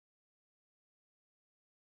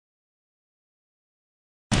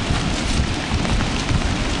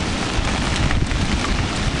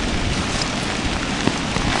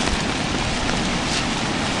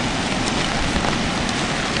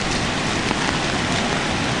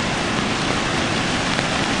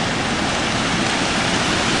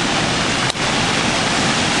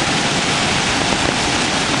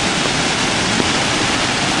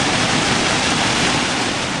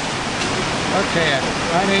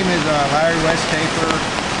name is Larry Westaper,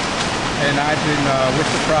 and I've been with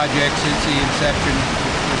the project since the inception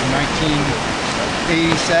in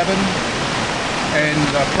 1987. And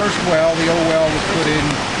the first well, the old well, was put in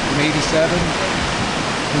 87.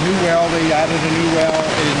 The new well, they added a new well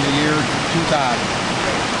in the year 2000.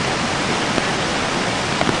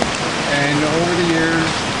 And over the years,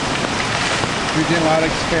 we did a lot of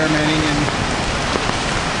experimenting, and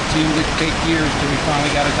it seemed to take years till we finally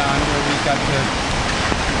got it done where we got the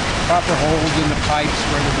proper holes in the pipes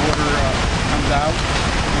where the water comes out,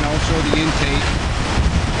 and also the intake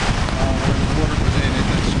where the water goes in, and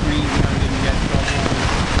the screen and everything gets all over.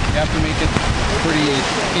 You have to make it pretty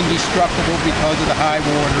indestructible because of the high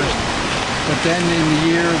waters. But then in the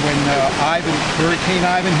year when Hurricane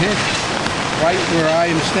Ivan hit, right where I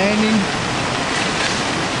am standing,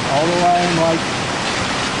 all along like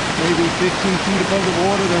maybe 15 feet above the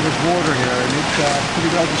water, there was water here, and it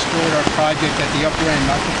pretty well destroyed our project at the upper end,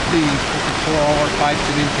 not the sleeves, but to pour all our pipes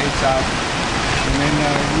and intakes out. And then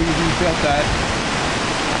we rebuilt that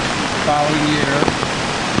the following year,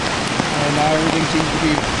 and now everything seems to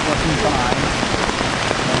be working fine.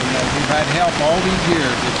 And we've had help all these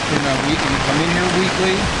years. It's been a week, and we come in here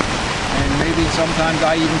weekly, and maybe sometimes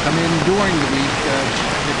I even come in during the week,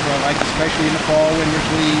 like especially in the fall when there's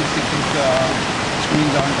leaves to keep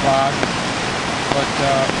screens unclogged. But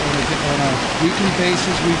on a weekly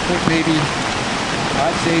basis, we put maybe,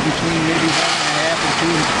 I'd say between maybe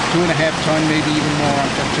 1.5 and 2.5 ton, maybe even more.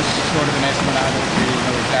 That's just sort of an estimate. I don't really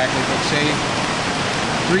know exactly, but say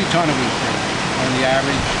 3 ton a week on the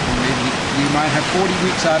average. And maybe you might have 40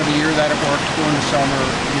 weeks out of the year that it works during the summer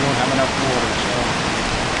if you don't have enough water. So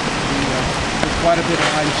there's quite a bit of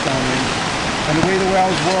limestone in. And the way the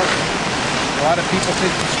wells work, a lot of people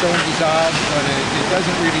think the stone dissolves, but it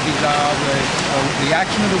doesn't really dissolve. The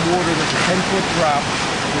action of the water, there's a 10-foot drop,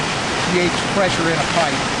 which creates pressure in a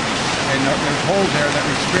pipe. And there's holes there that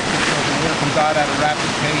restrict it so the water comes out at a rapid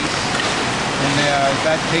pace. And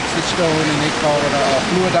that takes the stone, and they call it a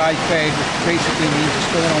fluidized bed, which basically means the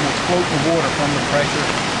stone almost floats the water from the pressure.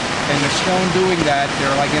 And the stone doing that,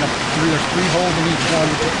 they're like there's 3 holes in each one,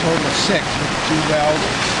 which is a total of 6 with 2 wells.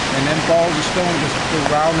 And then balls of stone just go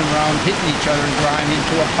round and round, hitting each other and grind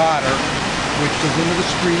into a potter, which goes into the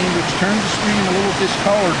stream, which turns the stream a little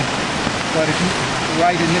discolored. But if you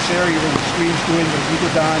right in this area where the stream's doing, but if you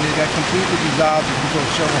go down, it got completely dissolved. If you go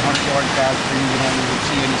several hundred yards downstream, you don't even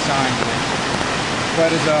see any signs of it.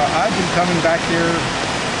 But as I've been coming back here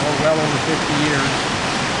well over 50 years,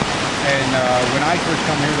 and when I first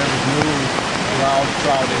come here, there was no Rausch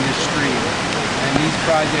trout in this stream. And these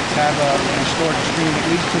projects have restored the stream at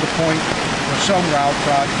least to the point where some Rausch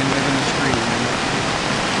trout can live in the stream, and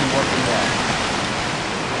it's been working well.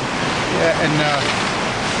 Yeah, and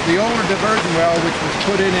the older diversion well, which was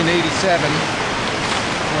put in 87,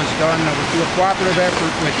 was done through a cooperative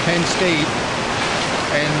effort with Penn State,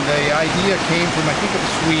 and the idea came from, I think it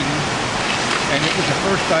was Sweden, and it was the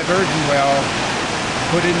first diversion well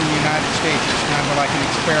put in the United States. It's kind of like an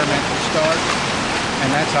experimental start. And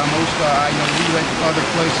that's how most, I know we went to other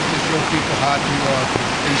places to show people how to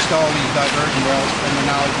install these diversion wells from the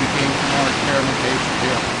knowledge we gained from our experimentation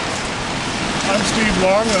here. I'm Steve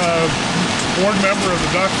Long, board member of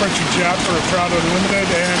the documentary chapter of Trout Unlimited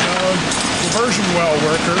and diversion well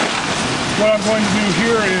worker. What I'm going to do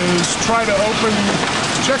here is try to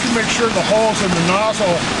check and make sure the holes in the nozzle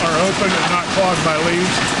are open and not clogged by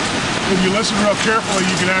leaves. If you listen real carefully,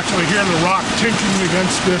 you can actually hear the rock tinkling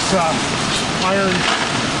against this iron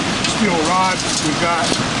steel rod we've got,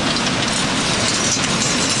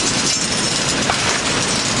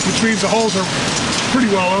 which means the holes are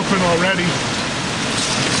pretty well open already.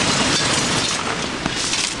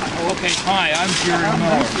 Okay, hi, I'm Jerry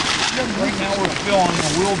Miller. Right now we're filling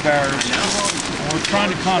the wheelbarrows, and we're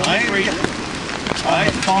trying to concentrate on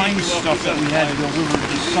the fine stuff that we had delivered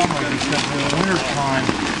this summer, because in the wintertime,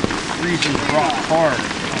 freezers rock hard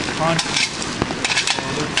on concrete.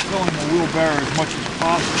 They're filling the wheelbarrow as much as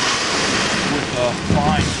possible with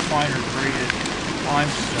finer graded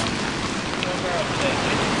limestone.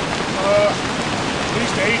 At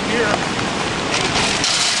least 8 here.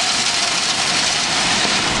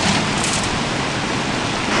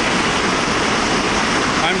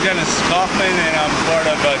 I'm Dennis Kaufman, and I'm part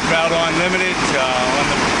of Trout Unlimited, on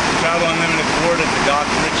the Trout Unlimited board at the Doc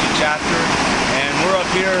Ritchie chapter. And we're up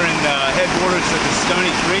here in the headwaters of the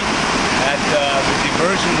Stony Creek at the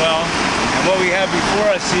diversion well. And what we have before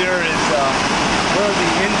us here is where the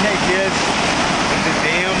intake is. It's a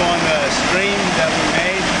dam on the stream that we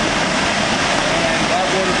made. And that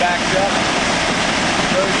water backs up,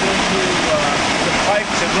 goes into the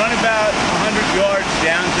pipes that run about 100 yards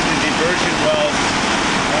down to the diversion wells.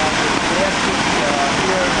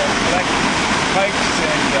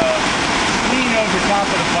 top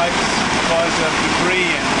of the pipes because of debris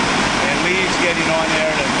and leaves getting on there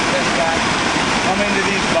to test that. Come into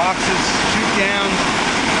these boxes, shoot down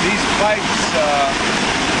these pipes,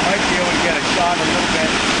 might be able to get a shot a little bit.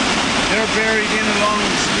 They're buried in along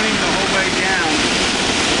the stream the whole way down.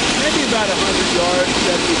 Maybe about 100 yards,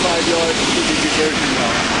 75 yards to the diversion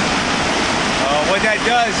well. What that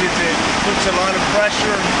does is it puts a lot of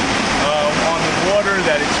pressure on the water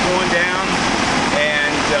that it's going down, and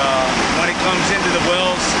when it comes into the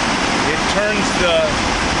wells, it comes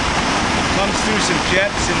through some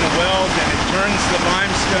jets in the wells, and it turns the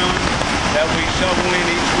limestone that we shovel in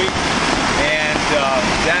each week, and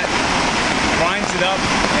that grinds it up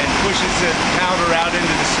and pushes the powder out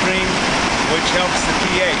into the stream, which helps the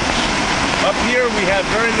pH. Up here we have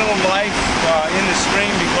very little life in the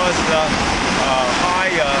stream because of the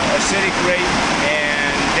high acidic rate,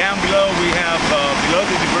 and down below we have, below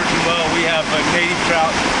the diversion well, we have native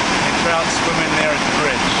trout and trout swimming there at the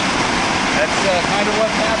bridge. That's kind of what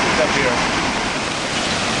happens up here.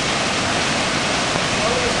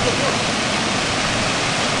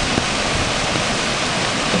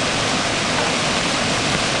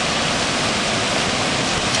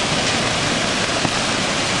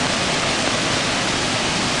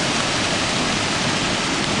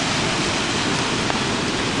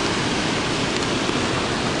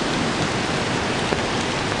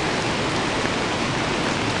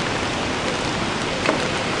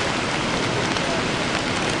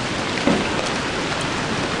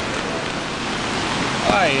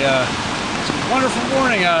 Hi, it's a wonderful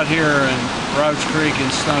morning out here in Rausch Creek in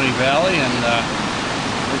Stony Valley, and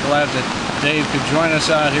we're glad that Dave could join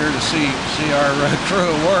us out here to see our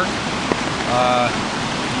crew at work.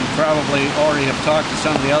 You probably already have talked to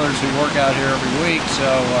some of the others who work out here every week, so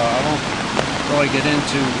I won't really get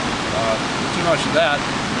into too much of that.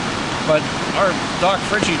 But our Doc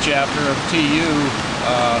Fritchie chapter of TU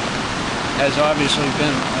has obviously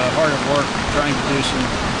been hard at work trying to do some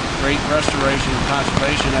great restoration and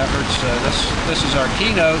conservation efforts. This is our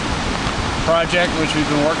keynote project, which we've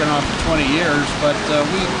been working on for 20 years, but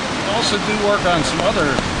we also do work on some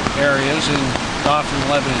other areas in Dauphin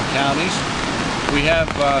and Lebanon counties. We have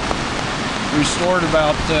restored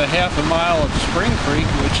about half a mile of Spring Creek,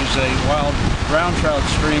 which is a wild brown trout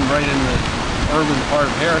stream right in the urban part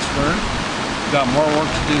of Harrisburg. We've got more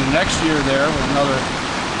work to do next year there with another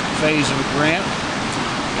phase of a grant.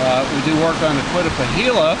 We do work on the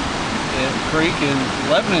Quitapahila Creek in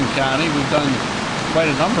Lebanon County. We've done quite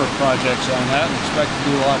a number of projects on that and expect to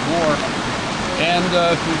do a lot more. And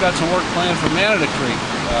we've got some work planned for Manatee Creek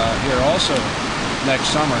here also next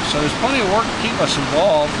summer. So there's plenty of work to keep us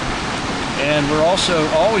involved. And we're also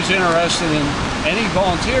always interested in any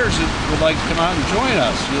volunteers that would like to come out and join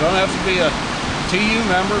us. You don't have to be a TU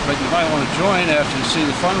member, but you might want to join after you see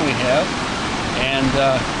the fun we have. And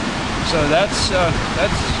so that's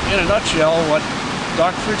in a nutshell what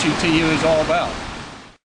Doc Fritchie TU is all about.